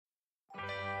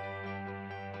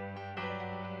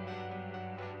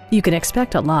You can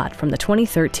expect a lot from the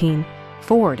 2013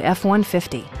 Ford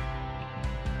F-150.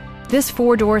 This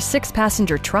four-door,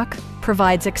 six-passenger truck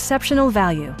provides exceptional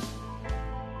value.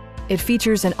 It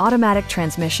features an automatic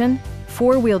transmission,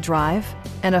 four-wheel drive,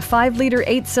 and a 5-liter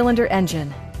 8-cylinder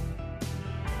engine.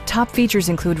 Top features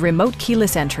include remote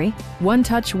keyless entry,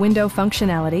 one-touch window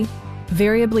functionality,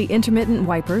 variably intermittent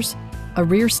wipers, a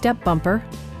rear step bumper,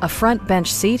 a front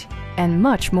bench seat, and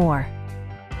much more.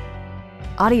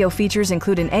 Audio features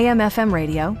include an AM/FM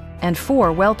radio and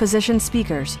 4 well-positioned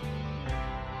speakers.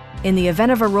 In the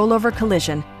event of a rollover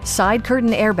collision, side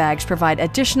curtain airbags provide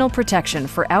additional protection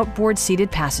for outboard seated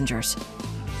passengers.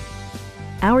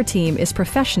 Our team is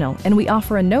professional and we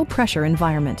offer a no-pressure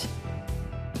environment.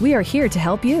 We are here to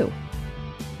help you.